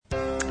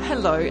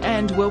Hello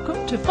and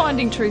welcome to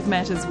Finding Truth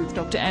Matters with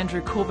Dr.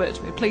 Andrew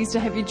Corbett. We're pleased to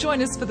have you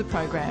join us for the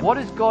program. What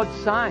is God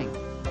saying?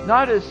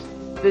 Notice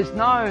there's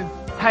no,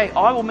 hey,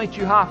 I will meet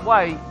you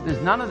halfway.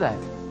 There's none of that.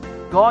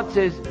 God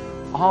says,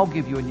 I'll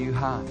give you a new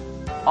heart.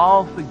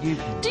 I'll forgive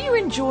you. Do you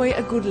enjoy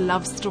a good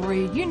love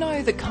story? You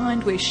know, the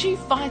kind where she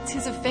fights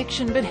his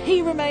affection but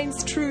he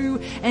remains true,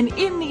 and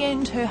in the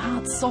end her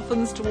heart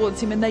softens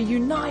towards him and they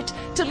unite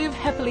to live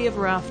happily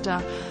ever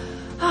after.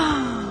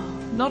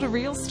 Not a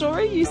real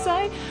story, you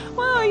say?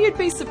 Well, you'd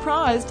be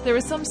surprised. There are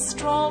some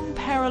strong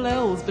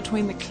parallels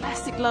between the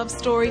classic love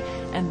story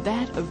and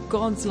that of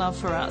God's love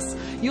for us.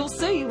 You'll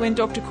see when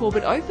Dr.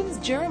 Corbett opens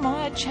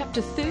Jeremiah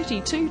chapter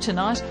 32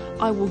 tonight.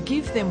 I will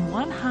give them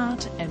one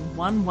heart and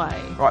one way.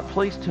 Right,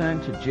 please turn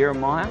to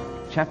Jeremiah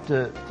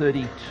chapter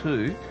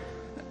 32,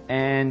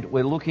 and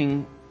we're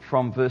looking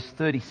from verse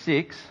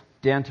 36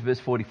 down to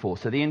verse 44,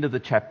 so the end of the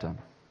chapter.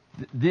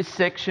 This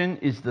section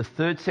is the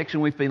third section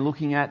we've been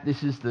looking at.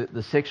 This is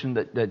the section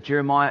that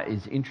Jeremiah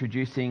is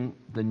introducing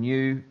the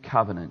new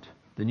covenant.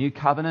 The new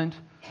covenant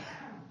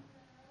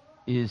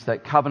is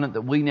that covenant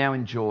that we now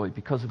enjoy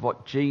because of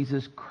what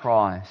Jesus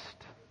Christ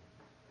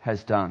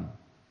has done.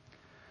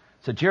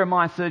 So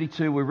Jeremiah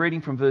 32, we're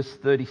reading from verse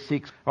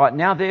 36. Right,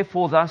 now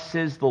therefore thus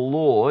says the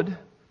Lord,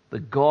 the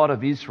God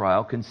of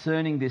Israel,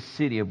 concerning this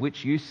city of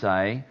which you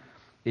say,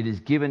 it is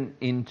given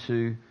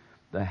into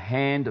the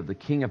hand of the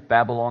king of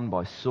Babylon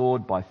by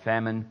sword, by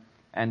famine,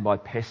 and by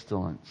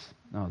pestilence.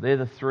 Now, they're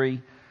the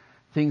three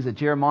things that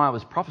Jeremiah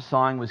was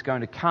prophesying was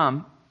going to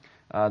come.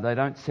 They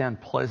don't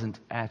sound pleasant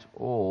at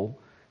all.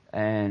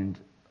 And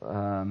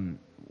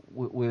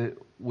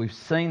we've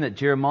seen that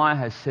Jeremiah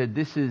has said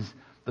this is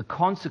the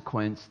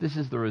consequence, this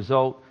is the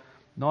result,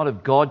 not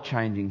of God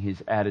changing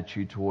his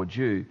attitude towards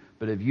you,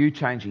 but of you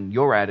changing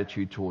your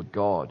attitude toward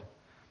God.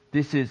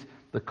 This is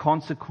the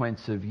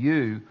consequence of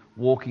you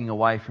walking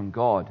away from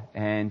God.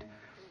 And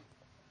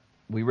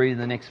we read in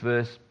the next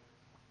verse,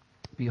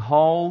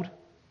 behold,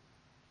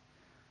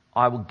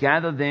 I will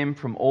gather them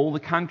from all the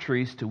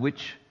countries to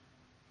which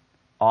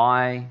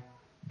I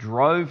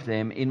drove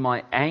them in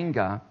my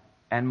anger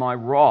and my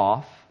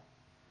wrath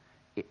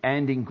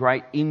and in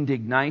great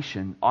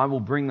indignation. I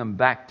will bring them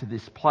back to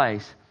this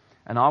place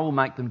and I will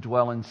make them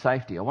dwell in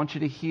safety. I want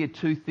you to hear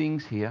two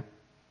things here.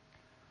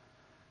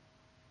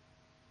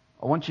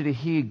 I want you to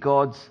hear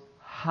God's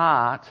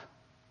heart.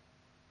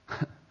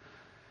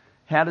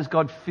 How does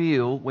God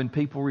feel when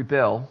people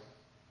rebel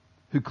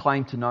who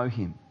claim to know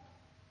Him?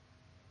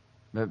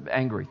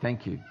 Angry,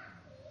 thank you.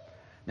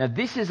 Now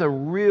this is a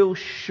real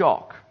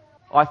shock,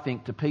 I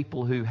think, to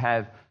people who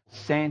have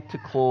Santa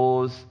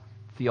Claus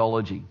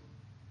theology.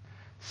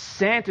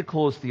 Santa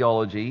Claus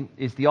theology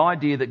is the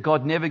idea that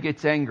God never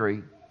gets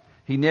angry,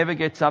 He never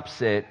gets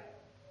upset.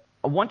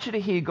 I want you to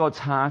hear God's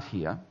heart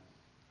here,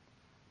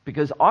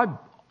 because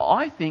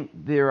I think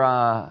there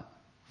are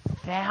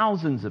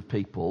thousands of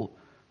people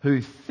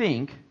who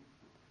think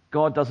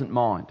God doesn't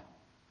mind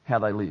how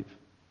they live.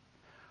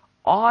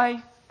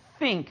 I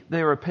think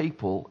there are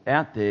people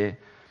out there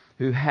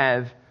who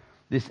have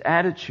this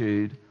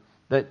attitude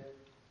that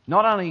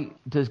not only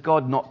does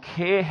God not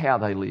care how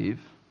they live,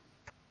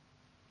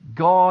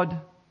 God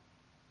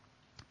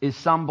is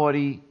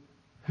somebody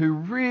who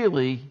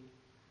really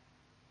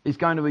is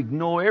going to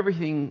ignore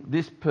everything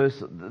these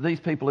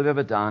people have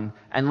ever done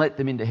and let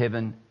them into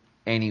heaven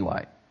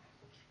anyway.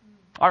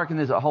 I reckon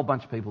there's a whole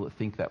bunch of people that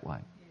think that way.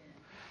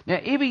 Now,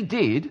 if He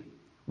did,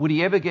 would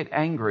He ever get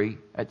angry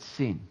at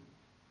sin?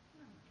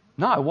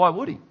 No, why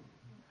would He?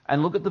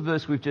 And look at the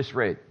verse we've just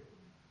read.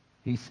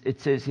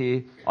 It says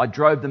here, I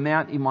drove them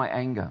out in my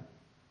anger,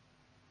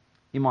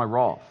 in my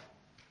wrath,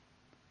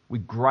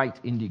 with great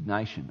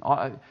indignation.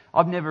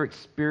 I've never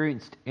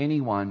experienced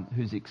anyone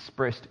who's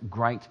expressed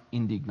great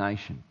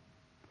indignation.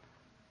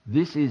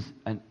 There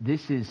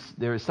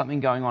is something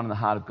going on in the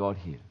heart of God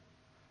here.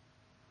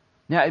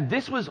 Now, if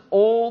this was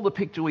all the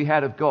picture we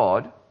had of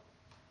God,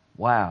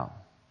 wow,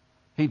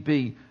 He'd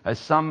be, as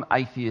some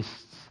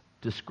atheists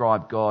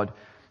describe God,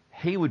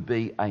 He would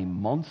be a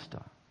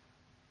monster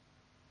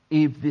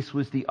if this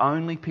was the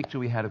only picture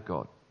we had of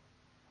God.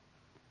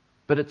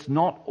 But it's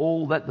not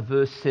all that the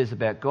verse says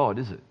about God,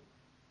 is it?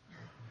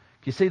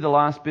 Do you see the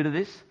last bit of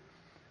this?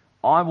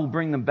 I will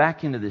bring them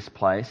back into this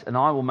place and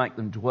I will make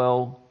them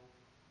dwell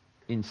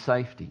in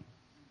safety.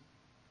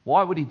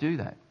 Why would He do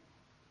that?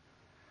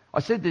 I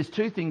said there's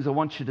two things I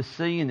want you to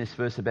see in this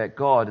verse about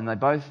God, and they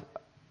both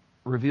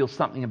reveal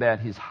something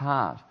about His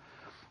heart.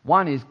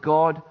 One is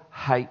God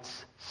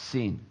hates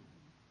sin.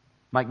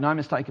 Make no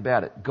mistake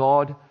about it.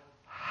 God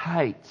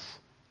hates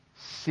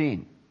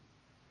sin.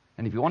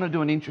 And if you want to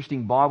do an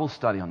interesting Bible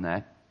study on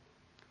that,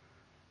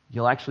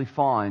 you'll actually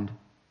find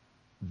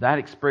that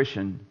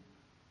expression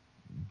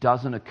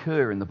doesn't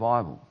occur in the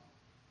Bible.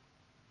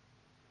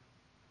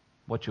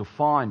 What you'll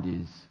find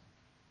is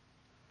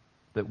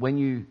that when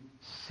you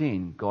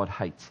sin, God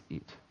hates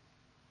it.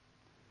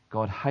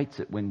 God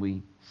hates it when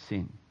we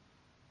sin.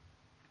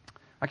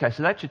 Okay,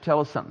 so that should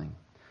tell us something.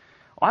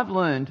 I've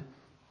learned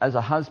as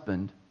a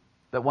husband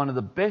that one of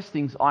the best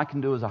things I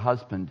can do as a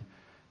husband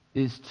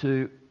is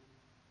to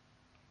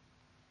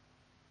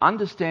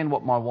understand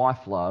what my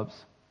wife loves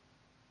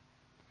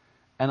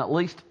and at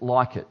least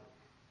like it.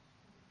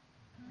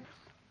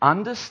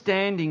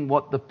 Understanding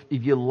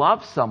if you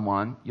love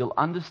someone, you'll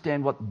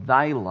understand what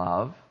they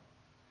love,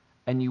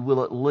 and you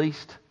will at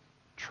least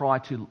try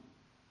to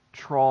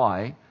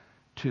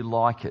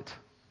like it.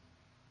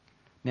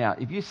 Now,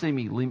 if you see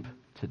me limp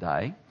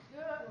today,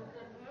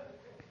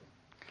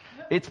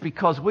 it's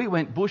because we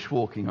went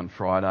bushwalking on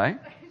Friday,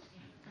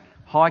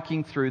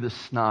 hiking through the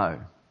snow.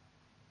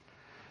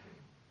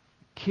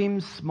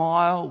 Kim's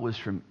smile was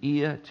from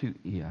ear to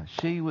ear.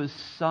 She was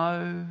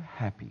so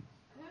happy.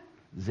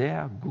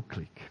 Sehr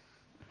glücklich.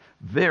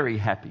 Very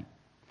happy.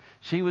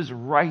 She was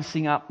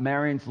racing up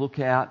Marion's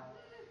Lookout.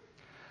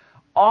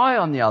 I,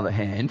 on the other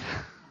hand,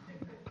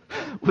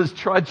 was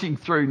trudging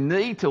through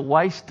knee to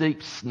waist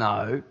deep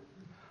snow,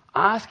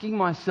 asking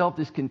myself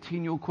this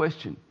continual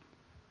question: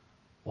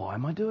 why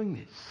am I doing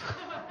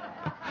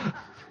this?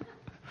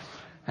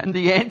 And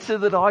the answer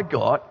that I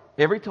got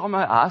every time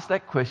I asked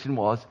that question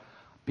was,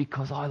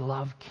 because I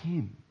love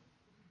Kim.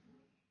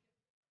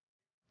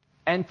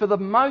 And for the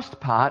most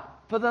part,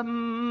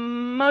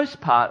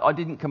 I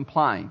didn't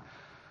complain,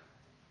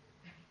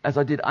 as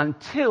I did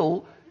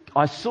until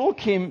I saw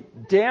Kim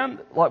down,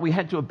 like we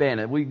had to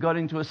abandon. We got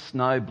into a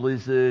snow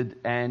blizzard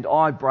and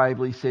I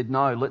bravely said,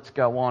 no, let's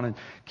go on. And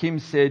Kim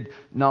said,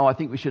 no, I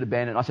think we should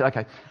abandon. I said,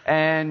 okay.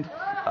 And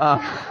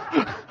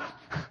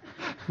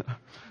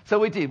so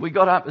we did. We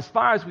got up as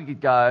far as we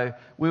could go.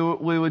 We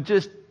were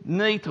just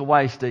knee to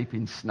waist deep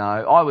in snow.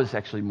 I was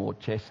actually more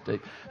chest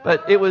deep.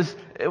 But it was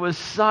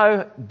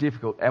so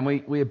difficult. And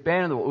we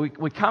abandoned the.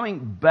 We're coming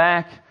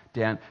back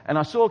down, and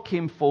I saw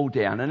Kim fall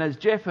down. And as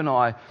Jeff and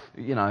I,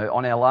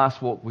 on our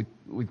last walk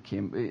with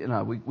Kim,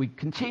 we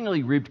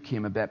continually ribbed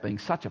Kim about being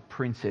such a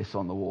princess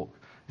on the walk.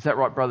 Is that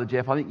right, Brother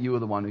Jeff? I think you were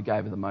the one who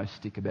gave her the most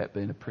stick about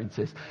being a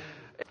princess.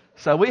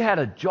 So we had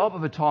a job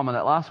of a time on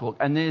that last walk,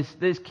 and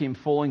there's Kim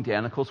falling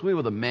down. Of course, we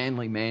were the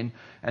manly men,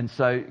 and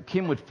so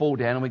Kim would fall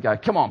down, and we'd go,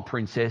 come on,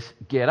 princess,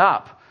 get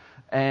up.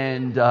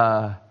 And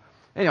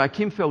anyway,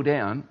 Kim fell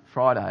down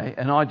Friday,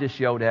 and I just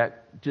yelled out,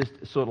 just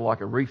sort of like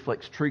a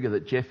reflex trigger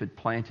that Jeff had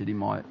planted in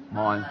my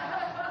mind,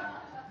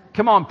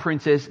 come on,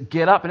 princess,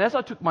 get up. And as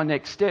I took my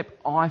next step,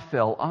 I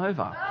fell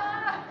over.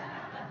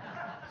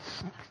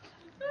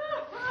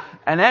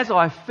 And as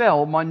I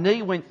fell, my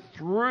knee went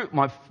through,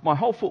 my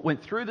whole foot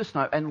went through the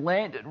snow and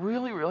landed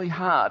really, really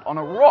hard on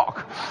a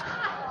rock.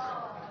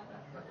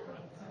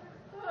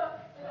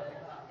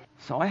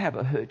 So I have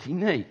a hurty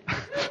knee.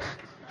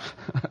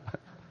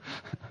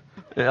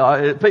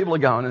 People are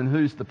going, and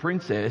who's the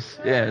princess?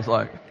 Yeah, it's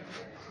like...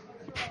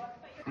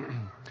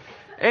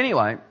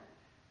 Anyway,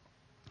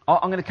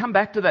 I'm going to come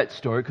back to that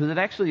story because it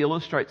actually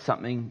illustrates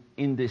something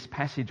in this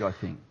passage, I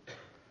think.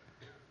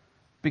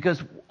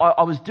 Because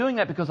I was doing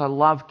that because I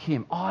love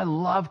Kim. I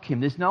love Kim.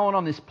 There's no one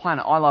on this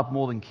planet I love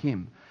more than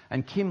Kim.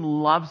 And Kim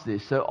loves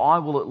this, so I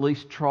will at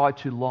least try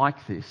to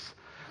like this.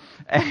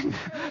 And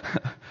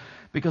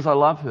because I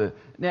love her.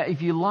 Now,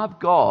 if you love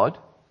God,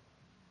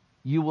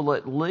 you will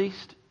at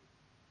least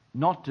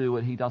not do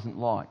what He doesn't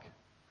like.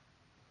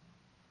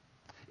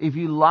 If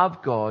you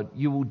love God,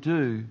 you will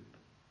do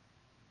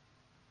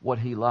what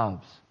He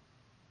loves.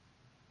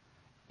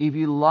 If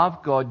you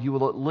love God, you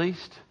will at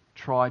least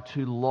try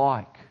to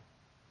like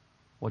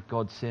what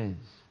God says.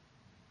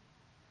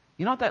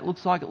 You know what that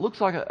looks like? It looks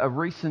like a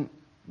recent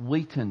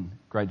Wheaton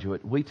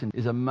graduate. Wheaton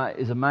is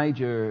a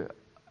major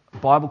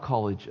Bible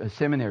college, a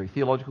seminary,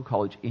 theological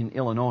college in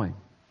Illinois.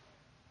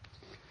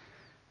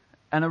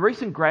 And a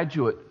recent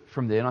graduate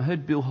from there, and I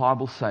heard Bill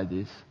Hybels say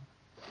this,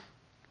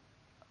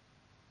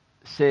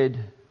 said,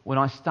 when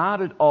I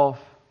started off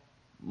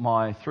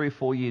my 3 or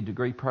 4 year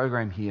degree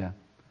program here,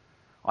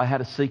 I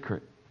had a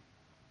secret.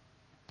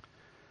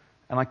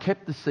 And I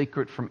kept the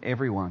secret from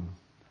everyone.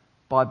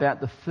 By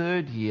about the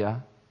 3rd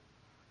year,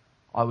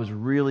 I was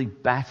really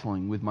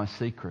battling with my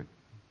secret.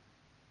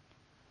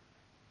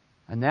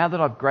 And now that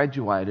I've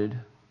graduated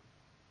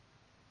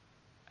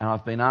and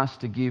I've been asked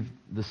to give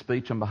the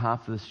speech on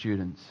behalf of the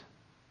students,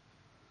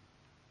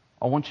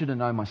 I want you to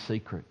know my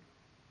secret.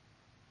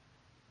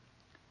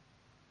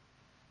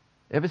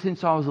 Ever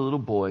since I was a little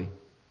boy,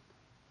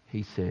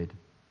 he said,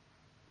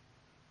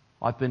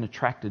 I've been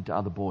attracted to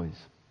other boys.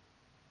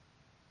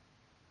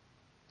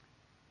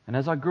 And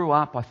as I grew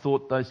up, I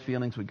thought those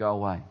feelings would go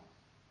away.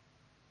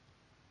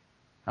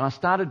 And I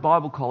started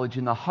Bible college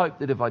in the hope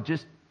that if I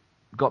just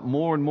got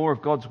more and more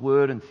of God's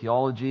Word and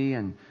theology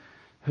and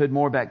heard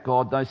more about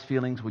God, those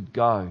feelings would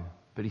go.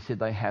 But he said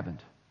they haven't.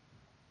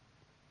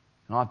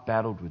 And I've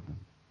battled with them.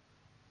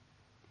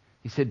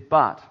 He said,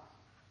 but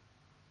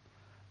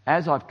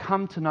as I've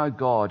come to know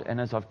God and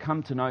as I've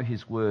come to know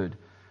His Word,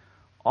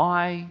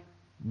 I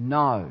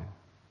know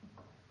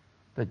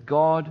that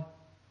God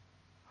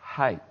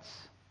hates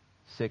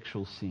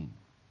sexual sin.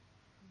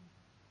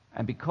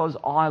 And because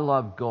I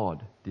love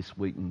God, this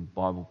Wheaton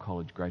Bible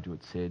College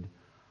graduate said,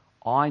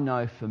 I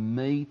know for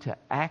me to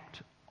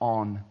act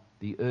on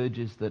the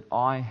urges that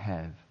I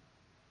have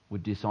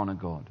would dishonour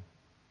God.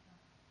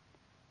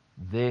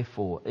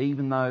 Therefore,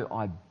 even though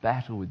I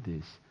battle with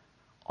this,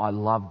 I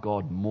love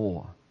God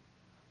more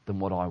than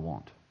what I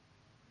want.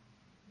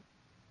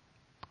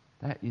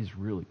 That is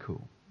really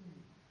cool.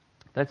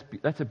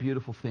 That's a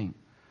beautiful thing,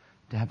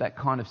 to have that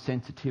kind of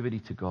sensitivity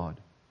to God.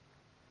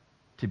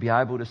 To be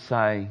able to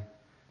say,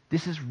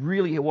 this is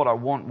really what I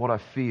want, what I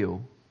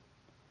feel.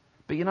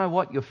 But you know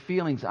what? Your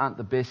feelings aren't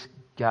the best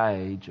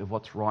gauge of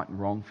what's right and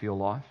wrong for your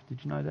life. Did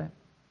you know that?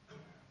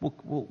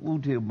 We'll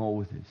deal more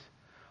with this.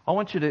 I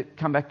want you to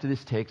come back to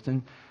this text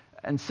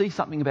and see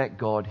something about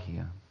God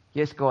here.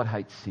 Yes, God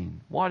hates sin.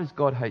 Why does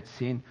God hate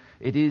sin?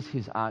 It is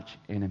his arch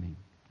enemy.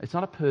 It's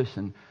not a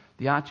person.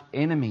 The arch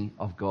enemy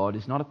of God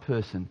is not a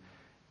person.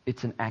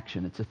 It's an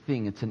action. It's a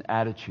thing. It's an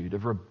attitude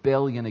of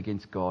rebellion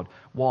against God.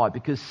 Why?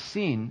 Because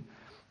sin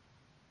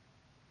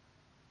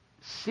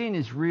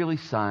is really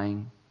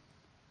saying,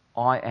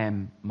 I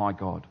am my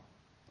God.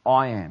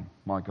 I am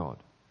my God.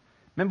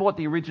 Remember what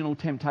the original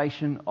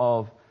temptation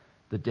of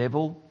the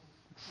devil,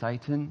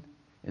 Satan,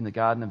 in the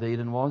Garden of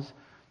Eden was?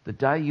 The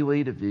day you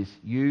eat of this,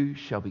 you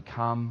shall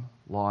become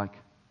like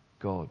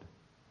God.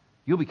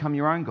 You'll become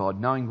your own God,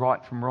 knowing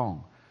right from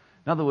wrong.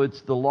 In other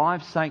words, the lie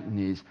of Satan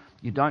is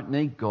you don't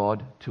need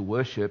God to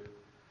worship.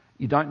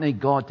 You don't need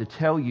God to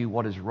tell you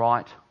what is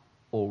right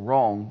or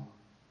wrong.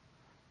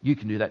 You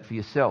can do that for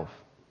yourself.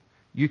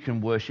 You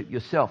can worship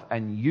yourself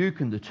and you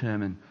can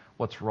determine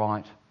what's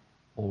right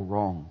or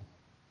wrong.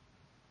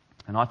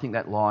 And I think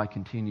that lie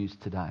continues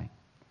today.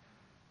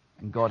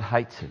 And God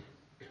hates it.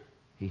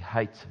 He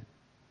hates it.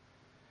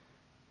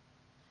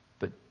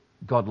 But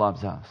God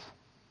loves us.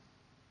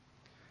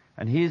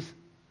 And here's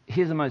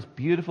the most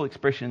beautiful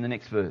expression in the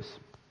next verse.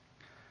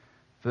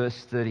 Verse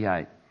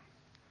 38.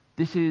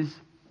 This is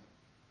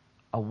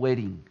a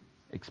wedding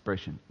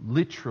expression.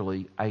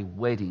 Literally a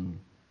wedding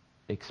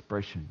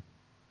expression.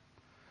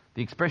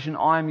 The expression,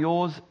 I am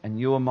yours and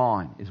you are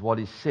mine, is what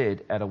is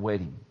said at a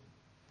wedding.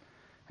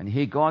 And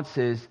here God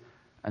says,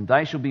 and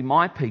they shall be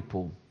my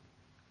people,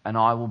 and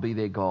I will be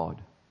their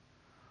God.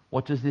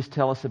 What does this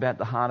tell us about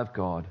the heart of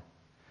God?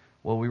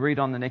 Well, we read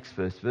on the next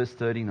verse, verse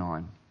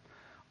 39.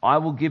 I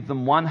will give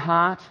them one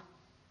heart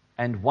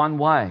and one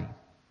way,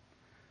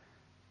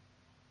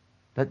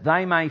 that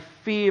they may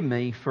fear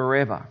me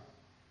forever.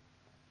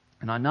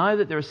 And I know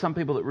that there are some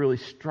people that really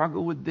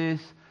struggle with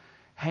this.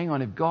 Hang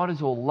on, if God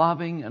is all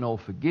loving and all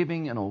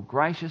forgiving and all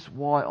gracious,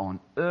 why on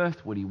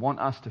earth would he want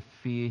us to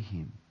fear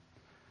him?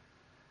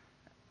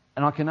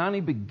 And I can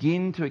only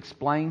begin to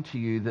explain to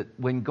you that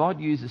when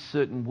God uses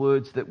certain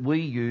words that we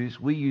use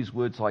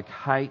words like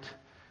hate,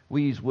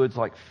 we use words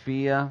like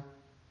fear,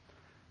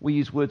 we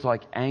use words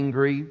like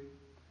angry,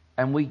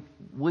 and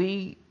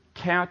we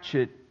couch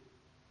it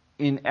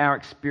in our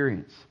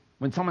experience.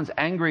 When someone's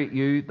angry at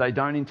you, they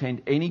don't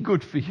intend any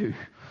good for you.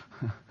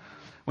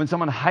 When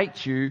someone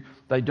hates you,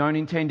 they don't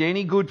intend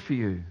any good for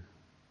you.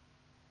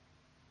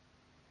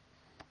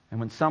 And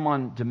when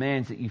someone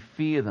demands that you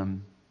fear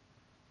them,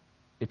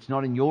 it's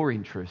not in your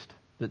interest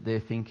that they're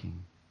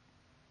thinking.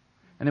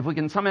 And if we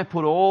can somehow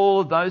put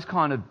all of those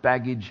kind of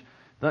baggage,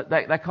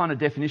 that kind of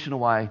definition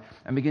away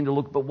and begin to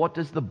look, but what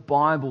does the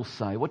Bible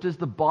say? What does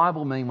the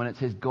Bible mean when it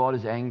says God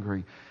is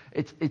angry?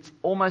 It's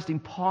almost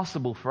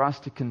impossible for us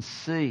to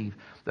conceive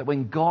that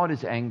when God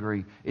is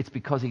angry, it's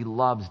because he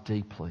loves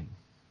deeply.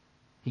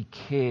 He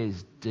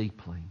cares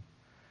deeply.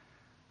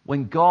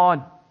 When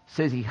God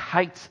says he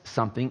hates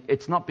something,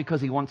 it's not because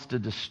he wants to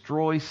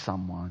destroy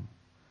someone.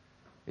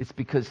 It's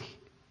because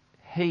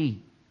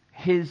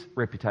his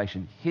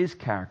reputation, his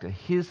character,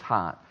 his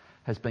heart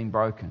has been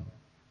broken.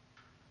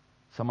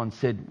 Someone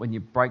said, when you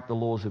break the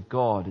laws of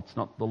God, it's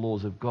not the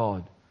laws of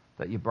God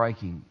that you're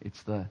breaking.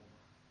 It's the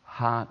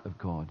heart of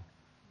God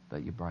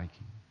that you're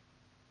breaking.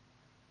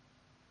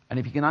 And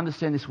if you can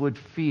understand this word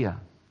fear,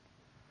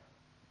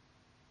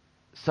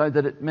 so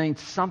that it means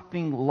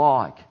something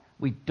like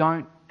we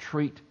don't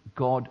treat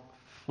God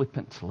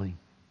flippantly.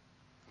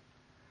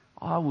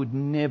 I would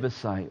never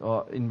say,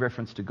 in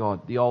reference to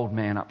God, the old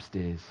man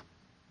upstairs.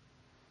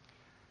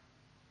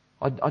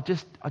 I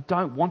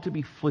don't want to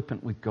be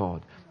flippant with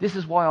God. This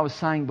is why I was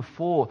saying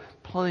before,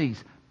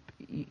 please,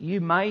 you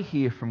may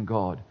hear from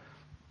God.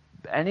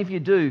 And if you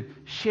do,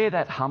 share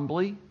that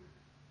humbly.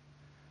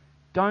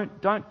 Don't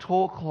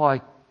talk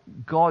like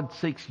God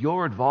seeks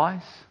your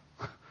advice.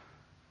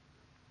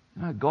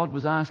 You know, God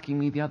was asking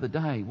me the other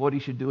day what he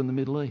should do in the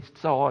Middle East.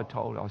 So I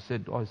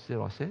said.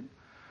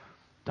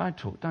 Don't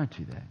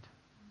do that.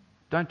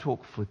 Don't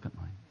talk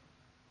flippantly.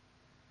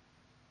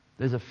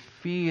 There's a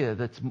fear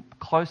that's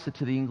closer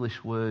to the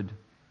English word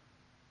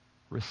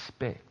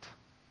respect.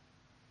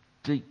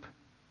 Deep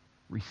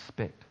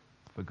respect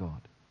for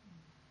God.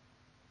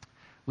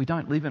 We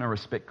don't live in a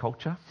respect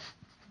culture.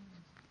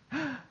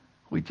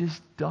 We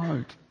just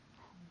don't.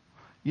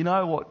 You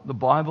know what the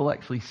Bible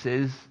actually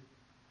says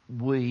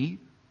we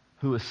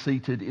who are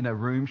seated in a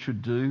room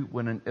should do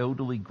when an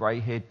elderly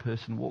grey-haired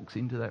person walks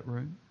into that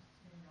room?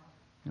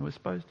 And we're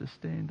supposed to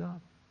stand up.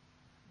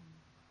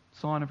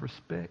 Sign of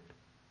respect.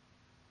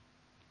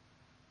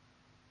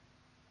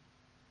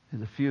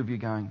 There's a few of you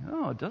going,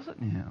 oh, does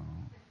it now?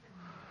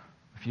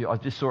 I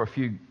just saw a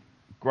few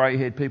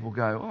grey-haired people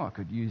go, oh, I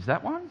could use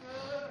that one.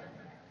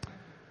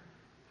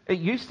 It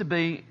used to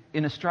be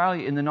in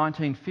Australia in the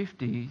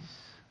 1950s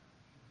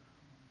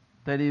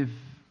that if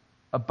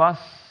a bus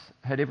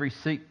had every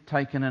seat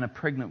taken and a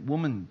pregnant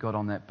woman got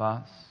on that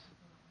bus,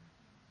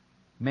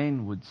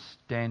 men would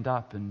stand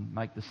up and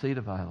make the seat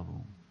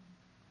available.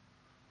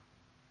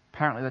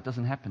 Apparently that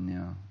doesn't happen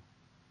now.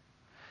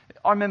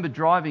 I remember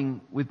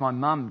driving with my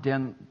mum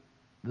down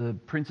the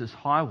Princess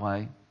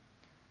Highway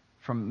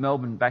from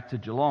Melbourne back to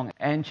Geelong,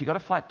 and she got a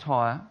flat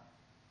tyre,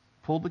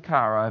 pulled the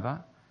car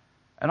over,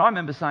 and I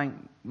remember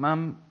saying,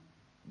 "Mum,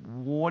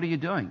 what are you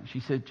doing?" She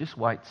said, "Just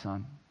wait,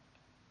 son.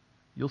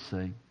 You'll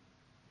see."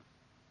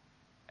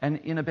 And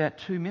in about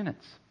 2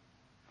 minutes,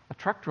 a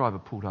truck driver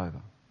pulled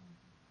over.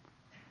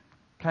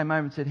 Came over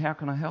and said, "How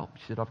can I help?"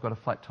 She said, "I've got a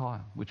flat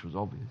tyre," which was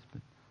obvious,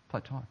 but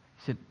flat tyre.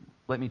 He said,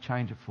 "Let me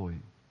change it for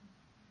you."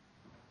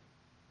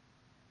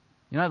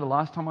 You know, the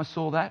last time I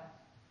saw that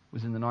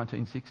was in the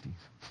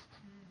 1960s.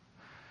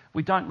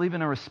 We don't live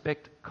in a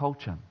respect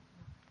culture.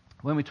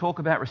 When we talk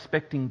about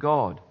respecting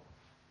God,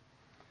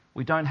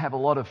 we don't have a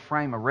lot of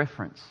frame of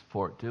reference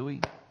for it, do we?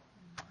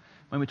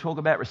 When we talk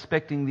about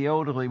respecting the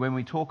elderly, when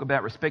we talk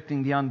about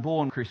respecting the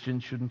unborn,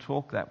 Christians shouldn't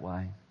talk that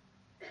way.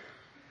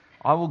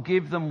 "I will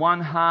give them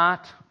one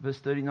heart," verse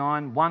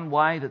 39, "one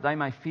way that they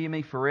may fear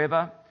me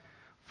forever,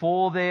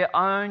 for their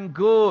own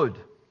good."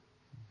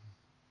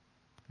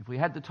 If we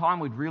had the time,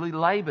 we'd really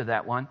labour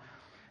that one.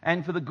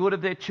 "And for the good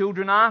of their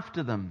children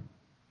after them."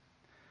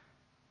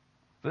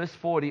 Verse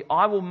 40,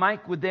 "I will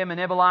make with them an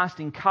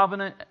everlasting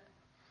covenant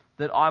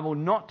that I will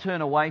not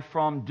turn away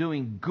from,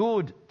 doing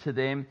good to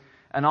them,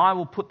 and I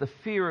will put the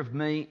fear of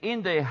me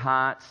in their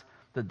hearts,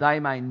 that they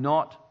may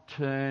not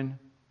turn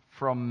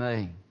from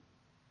me."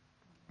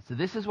 So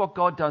this is what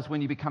God does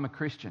when you become a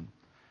Christian.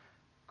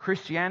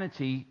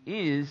 Christianity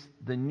is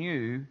the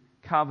new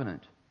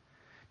covenant.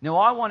 Now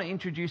I want to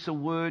introduce a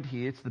word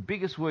here. It's the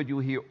biggest word you'll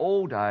hear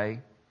all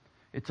day.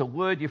 It's a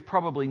word you've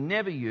probably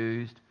never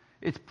used.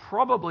 It's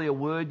probably a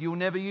word you'll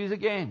never use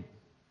again.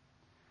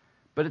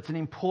 But it's an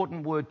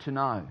important word to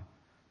know.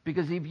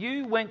 Because if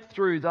you went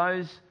through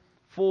those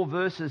 4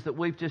 verses that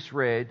we've just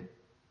read,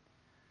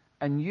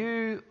 and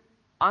you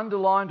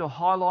underlined or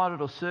highlighted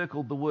or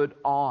circled the word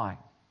I.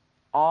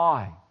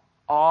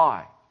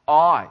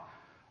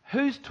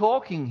 Who's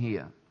talking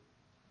here?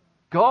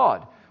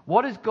 God.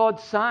 What is God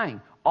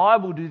saying? I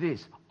will do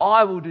this.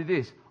 I will do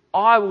this.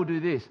 I will do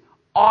this.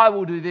 I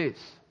will do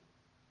this.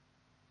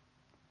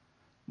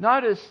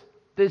 Notice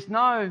there's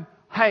no,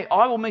 "Hey,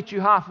 I will meet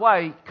you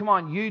halfway. Come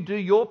on, you do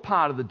your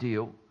part of the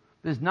deal."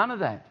 There's none of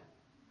that.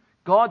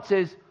 God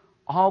says,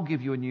 "I'll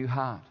give you a new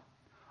heart.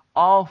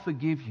 I'll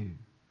forgive you.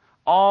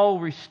 I'll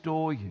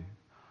restore you.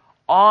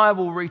 I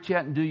will reach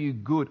out and do you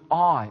good."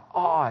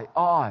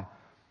 I.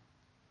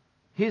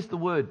 Here's the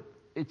word.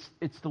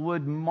 It's the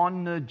word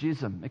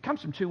monergism. It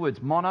comes from 2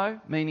 words. Mono,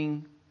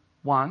 meaning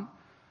one.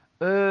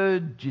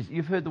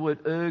 You've heard the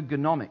word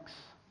ergonomics.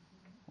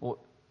 Or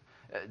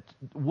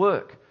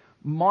work.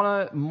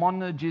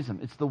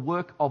 Monergism. It's the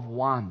work of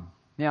one.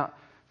 Now,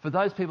 for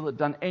those people that have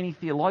done any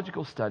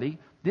theological study,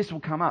 this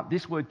will come up.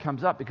 This word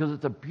comes up because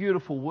it's a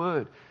beautiful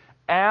word.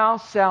 Our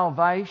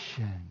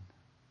salvation,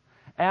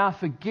 our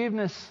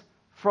forgiveness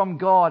from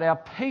God, our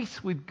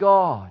peace with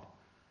God,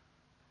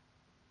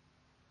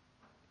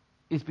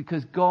 is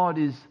because God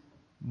is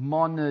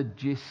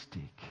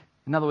monergistic.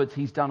 In other words,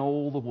 He's done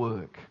all the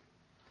work.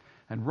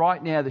 And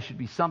right now there should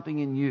be something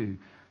in you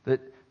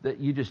that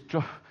you just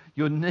drop,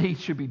 your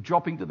knees should be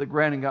dropping to the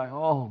ground and going,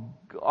 "Oh,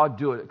 I'd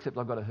do it, except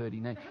I've got a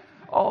hurty knee.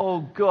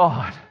 Oh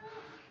God,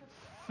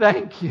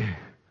 thank you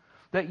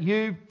that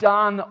you've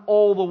done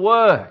all the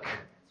work.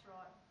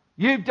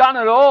 You've done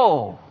it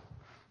all.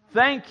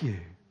 Thank you."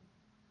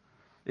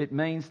 It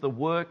means the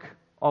work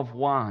of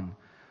one.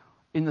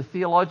 In the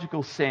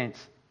theological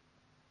sense,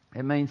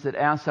 it means that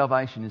our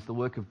salvation is the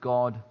work of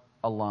God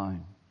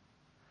alone.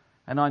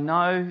 And I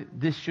know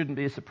this shouldn't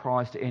be a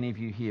surprise to any of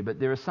you here, but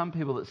there are some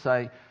people that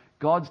say,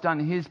 God's done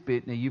His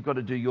bit, now you've got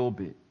to do your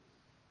bit.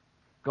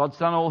 God's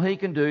done all He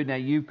can do, now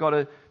you've got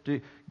to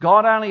do.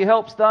 God only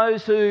helps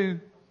those who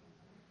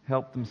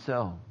help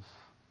themselves.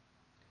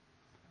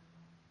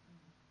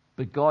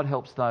 But God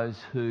helps those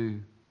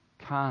who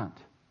can't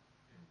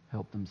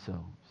help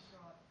themselves.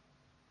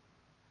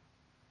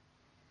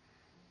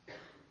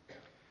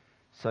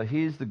 So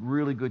here's the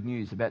really good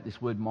news about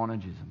this word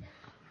monergism.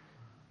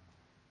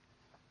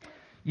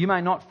 You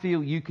may not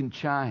feel you can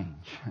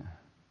change.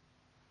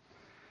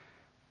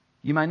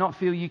 You may not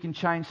feel you can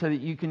change so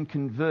that you can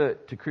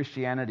convert to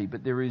Christianity,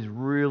 but there is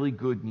really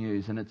good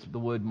news, and it's the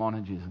word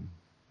monergism.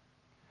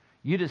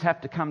 You just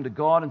have to come to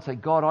God and say,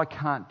 "God, I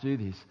can't do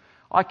this.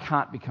 I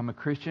can't become a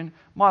Christian.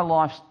 My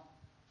life's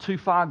too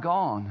far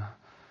gone.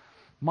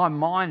 My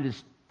mind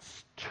is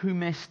too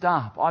messed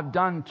up. I've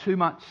done too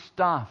much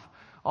stuff.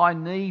 I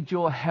need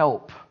your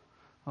help."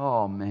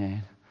 Oh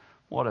man,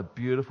 what a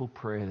beautiful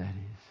prayer that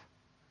is.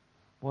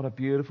 What a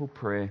beautiful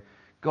prayer.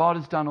 God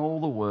has done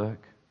all the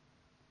work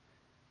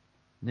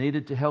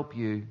needed to help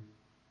you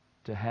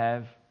to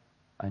have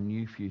a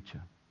new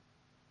future.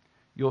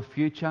 Your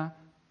future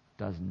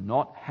does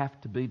not have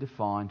to be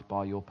defined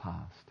by your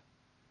past.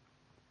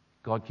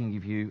 God can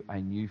give you a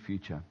new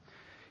future.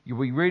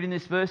 We read in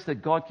this verse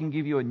that God can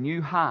give you a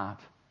new heart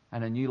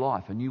and a new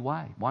life, a new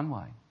way,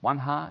 one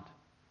heart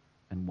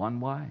and one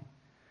way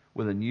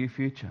with a new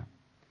future.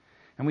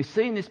 And we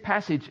see in this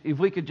passage, if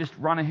we could just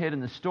run ahead in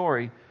the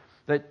story,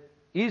 that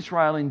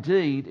Israel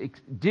indeed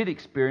did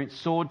experience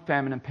sword,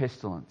 famine and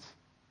pestilence.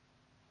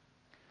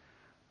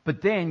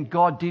 But then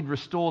God did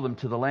restore them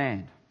to the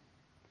land.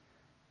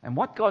 And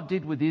what God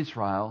did with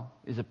Israel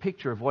is a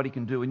picture of what He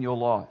can do in your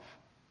life.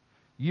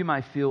 You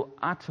may feel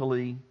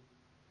utterly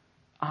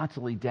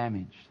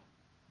damaged.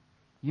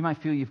 You may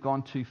feel you've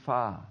gone too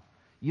far.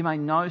 You may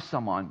know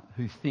someone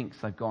who thinks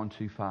they've gone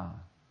too far.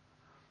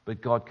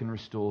 But God can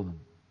restore them.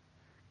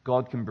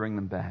 God can bring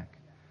them back.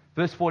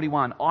 Verse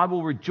 41, I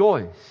will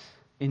rejoice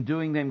in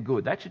doing them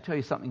good. That should tell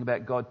you something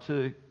about God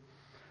too.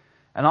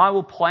 And I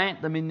will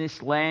plant them in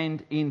this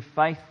land in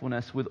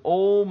faithfulness with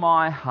all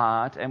my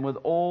heart and with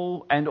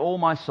all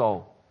my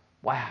soul.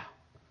 Wow.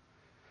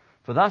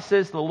 For thus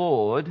says the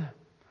Lord,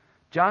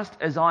 just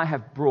as I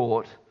have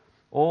brought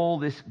all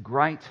this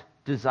great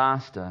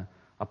disaster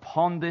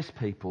upon this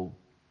people,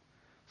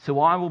 so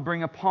I will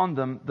bring upon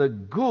them the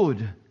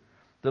good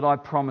that I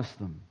promised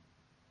them.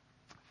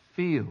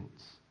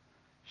 Fields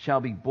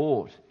shall be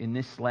bought in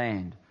this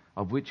land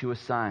of which you are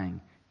saying,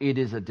 it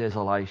is a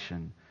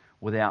desolation,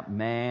 without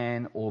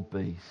man or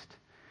beast.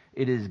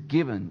 It is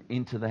given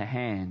into the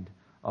hand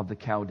of the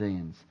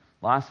Chaldeans.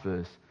 Last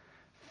verse.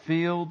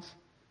 Fields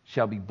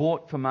shall be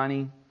bought for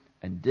money,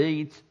 and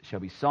deeds shall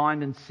be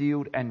signed and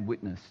sealed and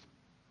witnessed.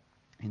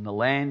 In the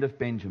land of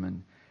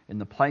Benjamin, in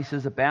the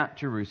places about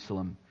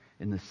Jerusalem,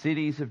 in the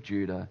cities of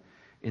Judah,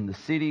 in the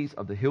cities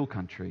of the hill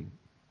country,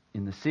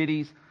 in the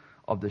cities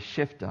of the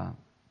Shephelah,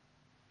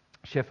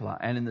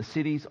 and in the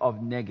cities of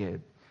Negeb.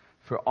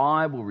 For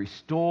I will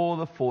restore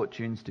the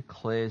fortunes,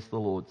 declares the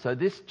Lord. So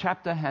this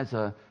chapter has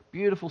a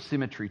beautiful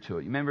symmetry to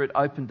it. You remember it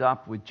opened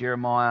up with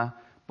Jeremiah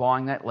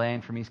buying that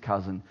land from his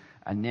cousin.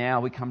 And now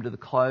we come to the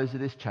close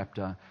of this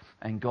chapter.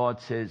 And God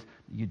says,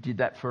 you did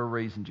that for a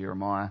reason,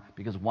 Jeremiah,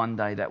 because one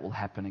day that will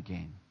happen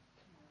again.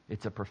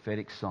 It's a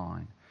prophetic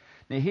sign.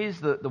 Now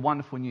here's the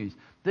wonderful news.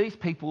 These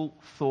people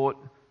thought,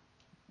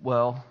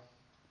 well,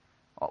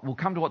 we'll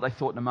come to what they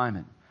thought in a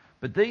moment.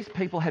 But these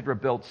people had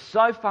rebelled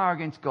so far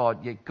against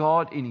God, yet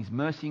God in His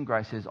mercy and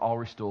grace says, I'll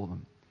restore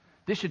them.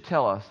 This should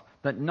tell us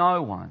that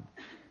no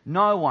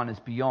one is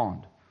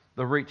beyond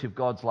the reach of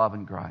God's love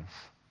and grace.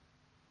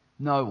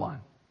 No one.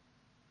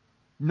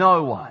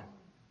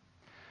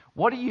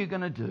 What are you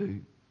going to do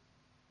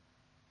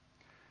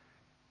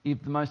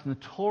if the most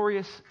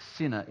notorious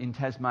sinner in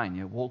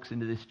Tasmania walks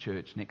into this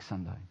church next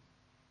Sunday?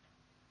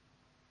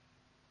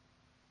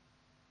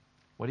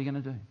 What are you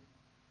going to do?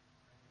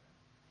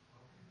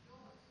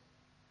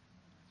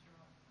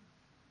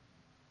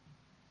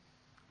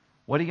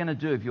 What are you going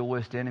to do if your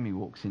worst enemy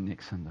walks in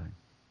next Sunday?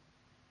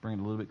 Bring it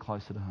a little bit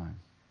closer to home.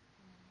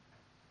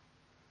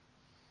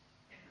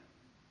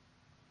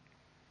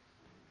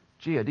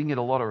 Gee, I didn't get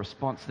a lot of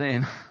response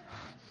then.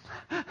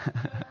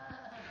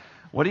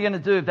 What are you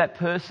going to do if that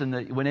person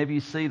that whenever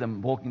you see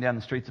them walking down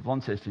the streets of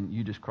Launceston,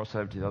 you just cross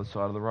over to the other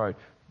side of the road,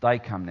 they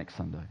come next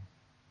Sunday?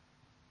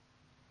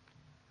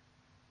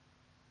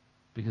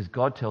 Because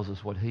God tells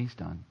us what He's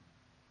done.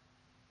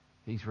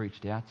 He's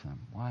reached out to them.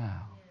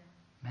 Wow.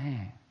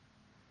 Man.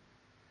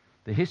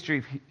 The history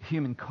of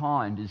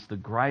humankind is the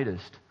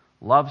greatest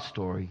love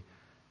story,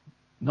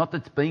 not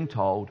that's being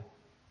told,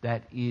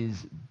 that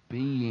is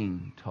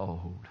being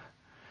told.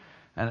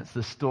 And it's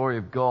the story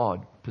of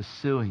God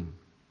pursuing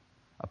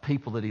a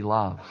people that He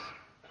loves,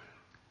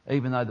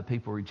 even though the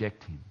people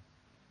reject Him.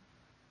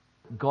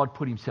 God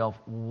put Himself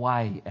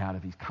way out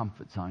of His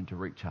comfort zone to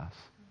reach us.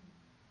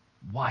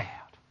 Way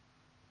out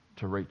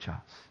to reach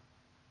us.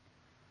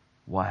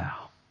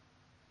 Wow.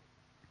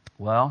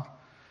 Well,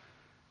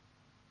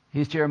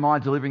 here's Jeremiah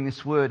delivering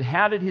this word.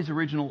 How did his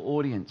original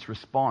audience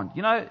respond?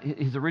 You know,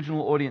 his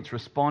original audience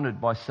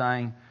responded by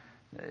saying,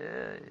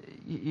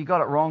 you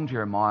got it wrong,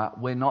 Jeremiah.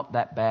 We're not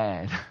that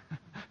bad.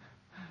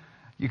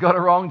 You got it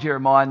wrong,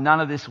 Jeremiah. None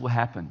of this will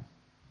happen.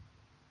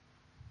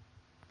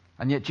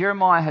 And yet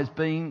Jeremiah has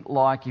been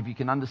like, if you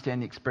can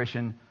understand the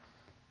expression,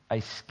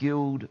 a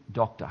skilled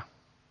doctor.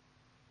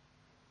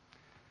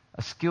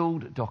 A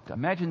skilled doctor.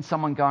 Imagine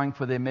someone going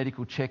for their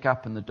medical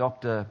checkup and the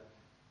doctor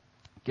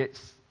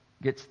gets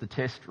the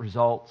test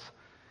results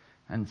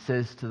and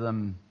says to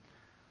them,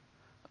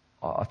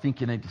 I think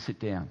you need to sit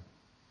down.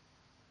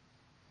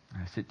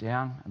 They sit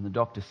down and the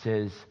doctor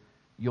says,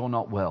 you're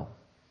not well.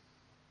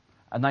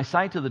 And they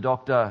say to the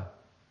doctor,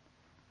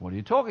 what are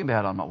you talking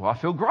about? I'm not well. I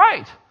feel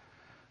great.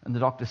 And the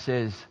doctor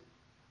says,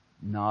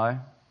 no,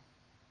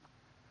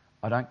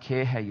 I don't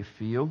care how you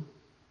feel.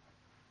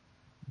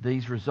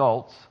 These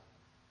results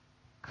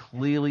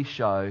clearly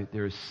show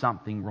there is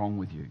something wrong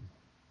with you.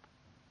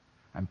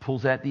 And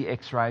pulls out the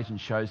x-rays and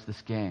shows the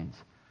scans.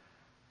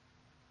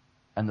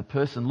 And the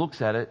person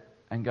looks at it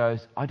and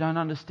goes, I don't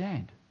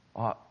understand.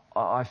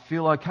 I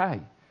feel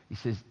okay. He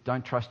says,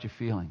 don't trust your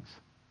feelings.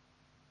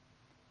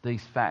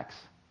 These facts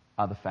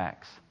are the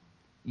facts.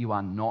 You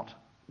are not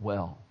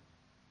well.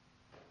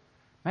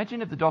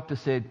 Imagine if the doctor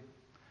said,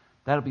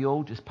 that'll be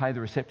all, just pay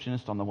the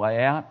receptionist on the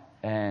way out,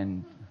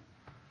 and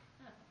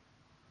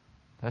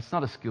that's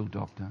not a skilled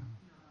doctor.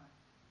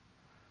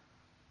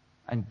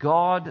 And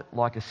God,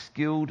 like a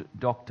skilled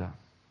doctor,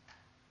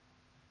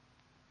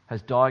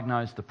 has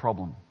diagnosed the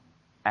problem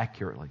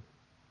accurately.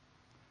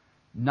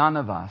 None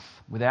of us,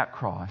 without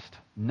Christ,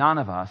 none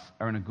of us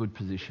are in a good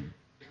position.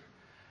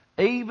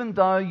 Even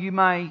though you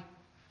may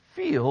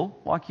feel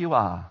like you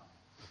are.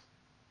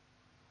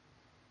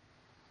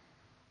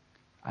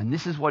 And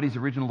this is what his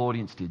original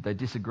audience did. They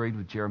disagreed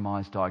with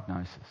Jeremiah's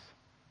diagnosis.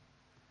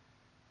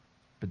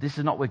 But this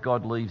is not where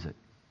God leaves it.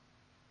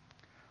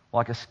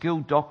 Like a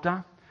skilled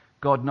doctor,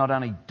 God not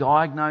only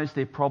diagnosed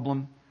their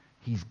problem,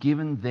 he's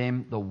given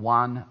them the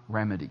one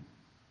remedy.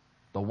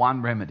 The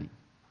one remedy.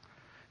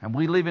 And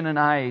we live in an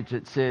age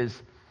that says,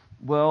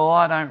 well,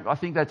 I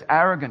think that's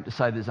arrogant to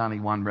say there's only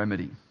one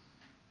remedy.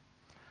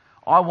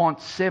 I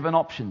want 7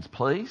 options,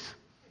 please.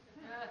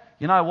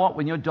 You know what?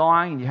 When you're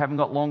dying and you haven't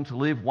got long to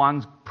live,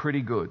 one's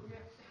pretty good.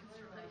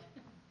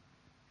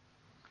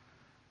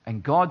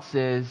 And God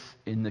says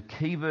in the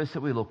key verse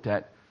that we looked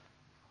at,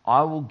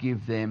 I will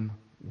give them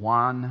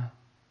one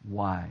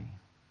way.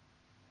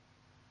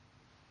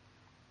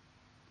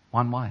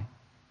 One way.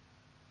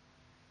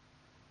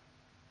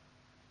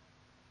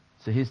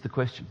 So here's the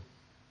question.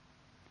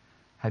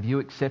 Have you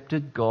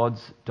accepted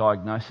God's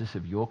diagnosis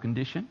of your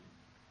condition?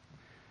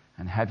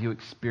 And have you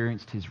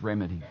experienced his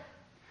remedy?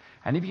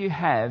 And if you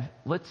have,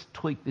 let's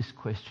tweak this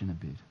question a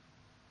bit.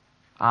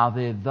 Are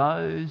there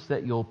those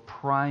that you're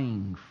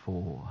praying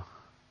for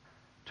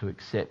to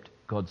accept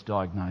God's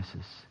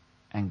diagnosis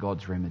and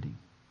God's remedy?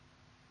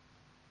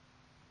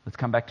 Let's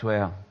come back to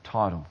our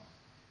title.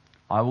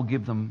 I will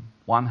give them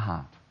one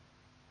heart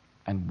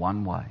and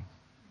one way.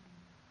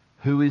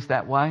 Who is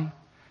that way?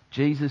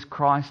 Jesus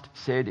Christ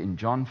said in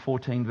John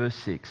 14 verse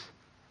 6,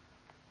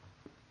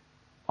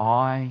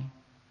 I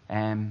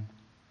am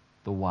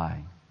the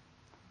way,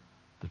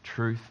 the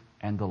truth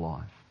and the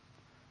life.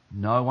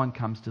 No one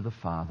comes to the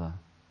Father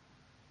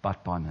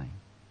but by me.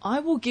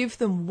 I will give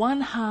them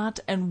one heart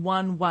and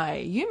one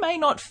way. You may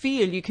not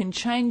feel you can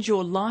change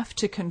your life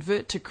to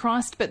convert to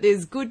Christ, but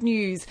there's good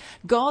news.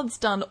 God's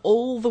done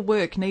all the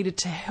work needed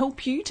to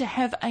help you to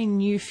have a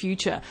new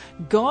future.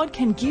 God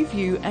can give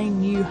you a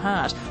new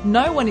heart.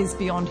 No one is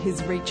beyond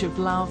his reach of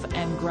love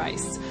and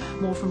grace.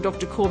 More from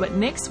Dr. Corbett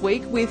next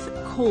week with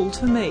Call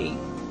to Me.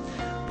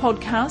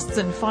 Podcasts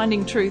and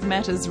Finding Truth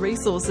Matters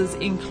resources,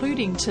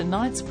 including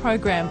tonight's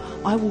program,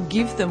 I Will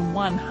Give Them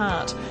One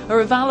Heart,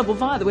 are available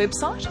via the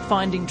website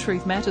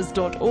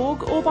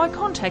findingtruthmatters.org or by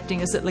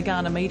contacting us at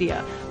Legana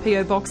Media,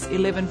 PO Box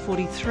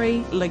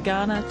 1143,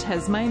 Legana,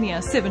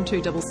 Tasmania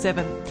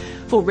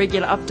 7277. For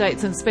regular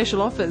updates and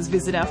special offers,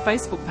 visit our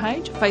Facebook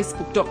page,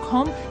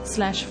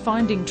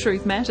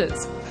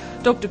 facebook.com/findingtruthmatters.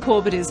 Dr.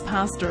 Corbett is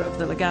pastor of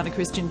the Legana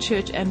Christian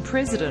Church and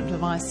president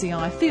of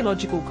ICI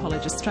Theological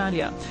College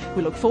Australia.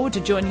 We look forward to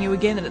joining you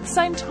again at the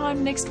same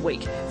time next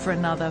week for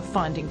another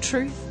Finding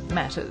Truth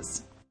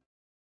Matters.